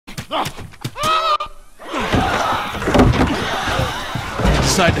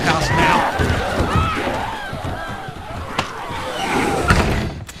Inside the house now.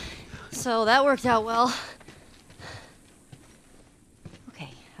 So that worked out well. Okay,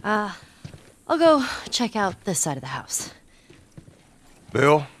 I'll go check out this side of the house.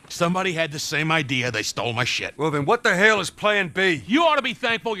 Bill? Somebody had the same idea. They stole my shit. Well, then what the hell is Plan B? You ought to be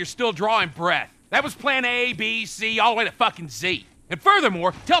thankful you're still drawing breath. That was Plan A, B, C, all the way to fucking Z. And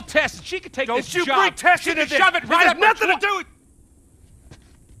furthermore, tell Tess that she could take this job. Don't you bring Tess into this! Shove it right up nothing to do with...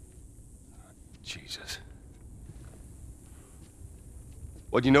 Jesus.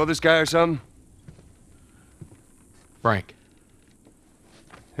 What, you know this guy or something? Frank.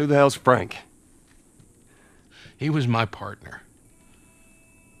 Who the hell's Frank? He was my partner.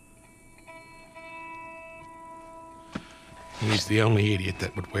 He's the only idiot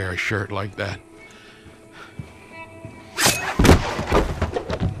that would wear a shirt like that.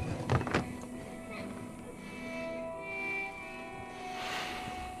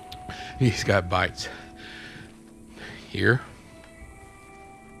 He's got bites. Here.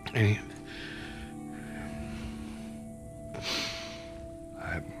 And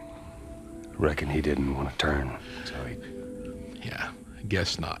I reckon he didn't want to turn, so he... yeah, I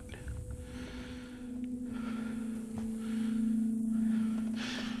guess not.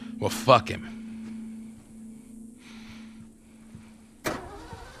 Well, fuck him.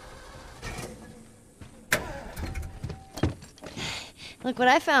 Look what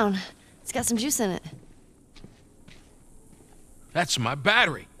I found. It's got some juice in it. That's my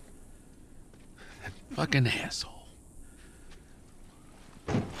battery. That fucking asshole.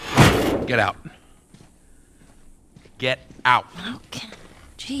 Get out. Get out. Okay.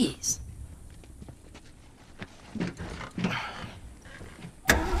 Jeez.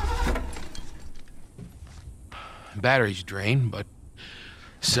 Battery's drained, but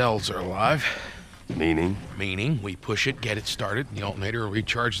cells are alive. Meaning? Meaning, we push it, get it started, and the alternator will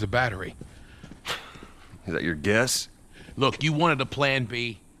recharge the battery. Is that your guess? Look, you wanted a plan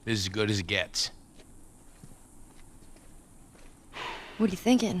B. This is as good as it gets. What are you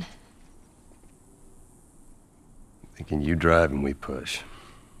thinking? Thinking you drive and we push.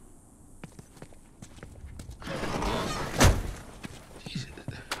 Jesus.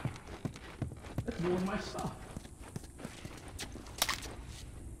 That's more of my stuff.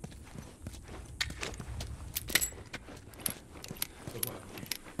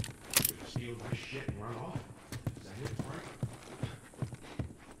 Steal my shit and run off? Is that it, Frank?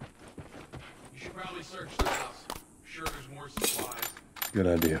 You should probably search the house. I'm sure there's more supplies. Good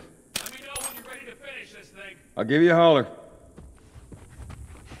idea. Let me know when you're ready to finish this thing. I'll give you a holler.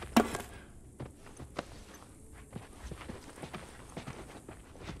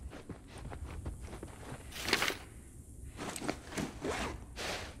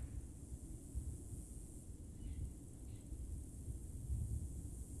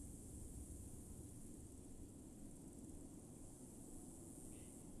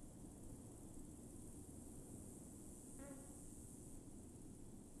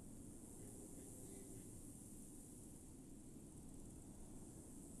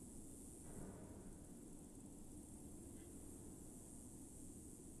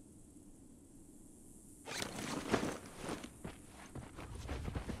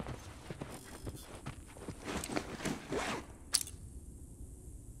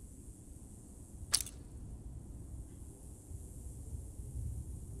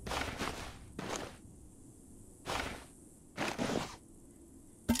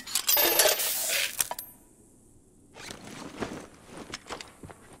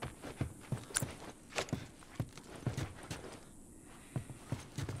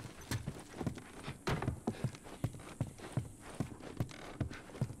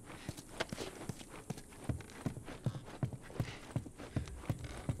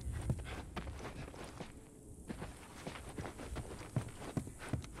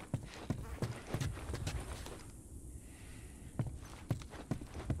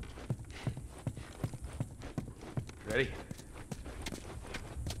 Ready?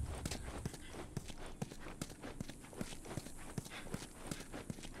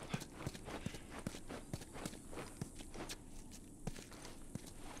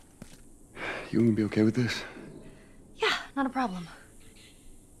 You gonna be okay with this? Yeah, not a problem.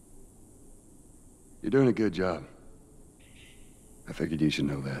 You're doing a good job. I figured you should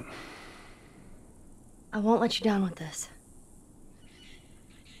know that. I won't let you down with this.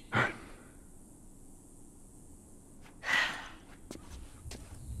 All right.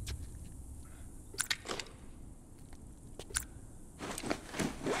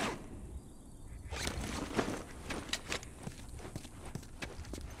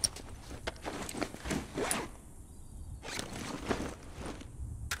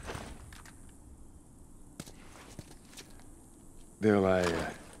 Bill, I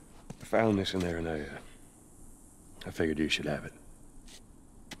found this in there, and I figured you should have it.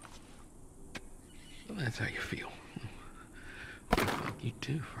 Well, that's how you feel. Fuck you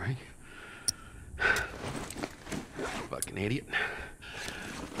too, Frank. Fucking idiot.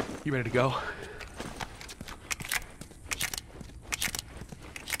 You ready to go?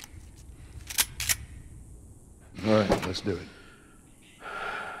 All right, let's do it.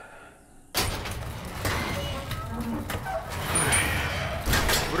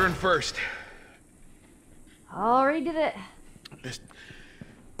 Put her in first. Already did it. Just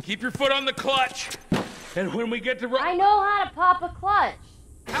keep your foot on the clutch. And when we get to I know how to pop a clutch.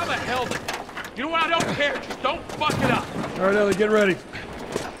 How the hell did... You know what? I don't care. Just don't fuck it up. All right, Ellie, get ready.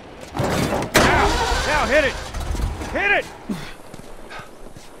 Now, hit it! Hit it!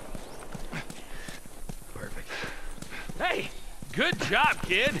 Perfect. Hey, good job,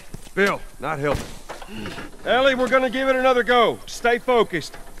 kid. Bill, not Hilton. Ellie, we're gonna give it another go. Stay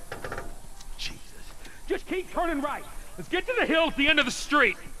focused. Jesus. Just keep turning right. Let's get to the hill at the end of the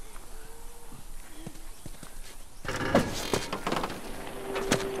street.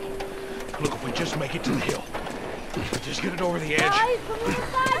 Look, if we just make it to the hill. Just get it over the edge. Guys, from your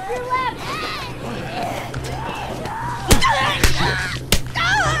side, your left.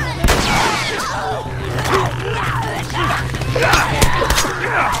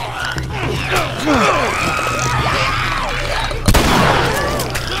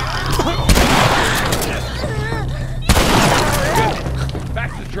 Back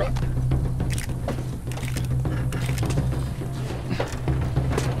to the truck.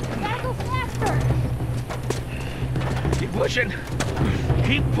 Gotta go faster. Keep pushing.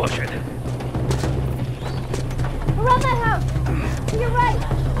 Keep pushing. Around that house. To your right.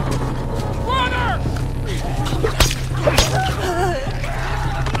 Runner!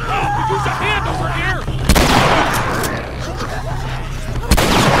 Use a hand over here!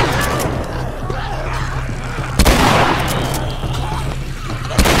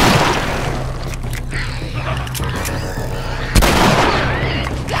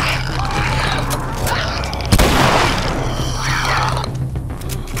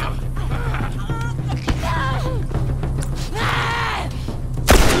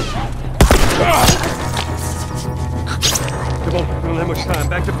 Come on, we don't have much time.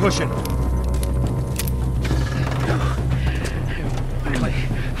 Back to pushing. Really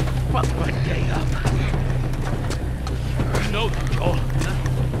fucked my day up. You know that, Joel.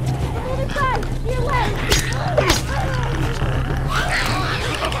 From the other side. To your left.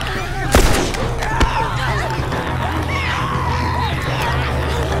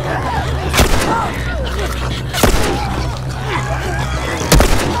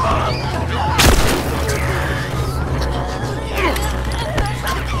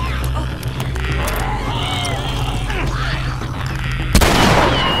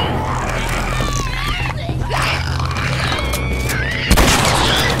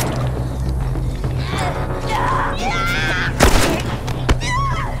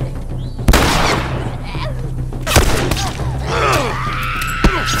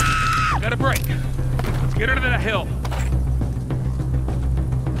 Got a break. Let's get her to the hill.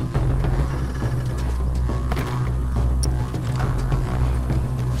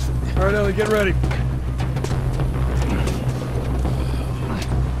 All right, Ellie, get ready.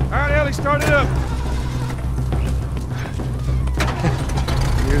 All right, Ellie, start it up.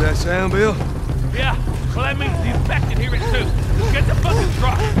 Hear that sound, Bill? Yeah, well that means the infected hear it too. Let's get the fucking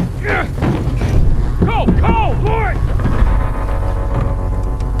truck. Go, go, for it!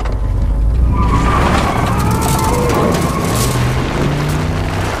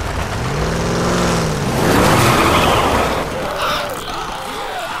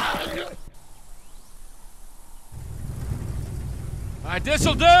 All right,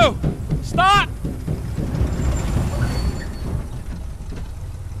 this'll do. Stop!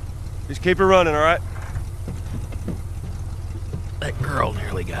 Just keep it running, all right? That girl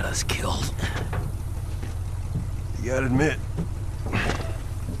nearly got us killed. You gotta admit,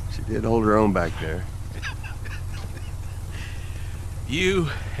 she did hold her own back there. You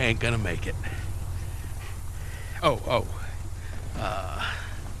ain't gonna make it.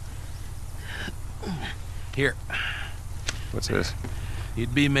 Here. What's this?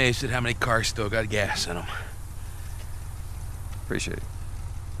 You'd be amazed at how many cars still got gas in them. Appreciate it.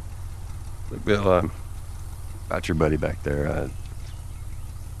 Look, Bill, about your buddy back there,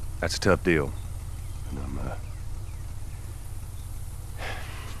 that's a tough deal. And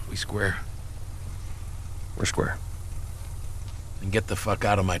We square. we're square. And get the fuck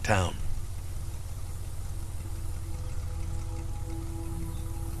out of my town.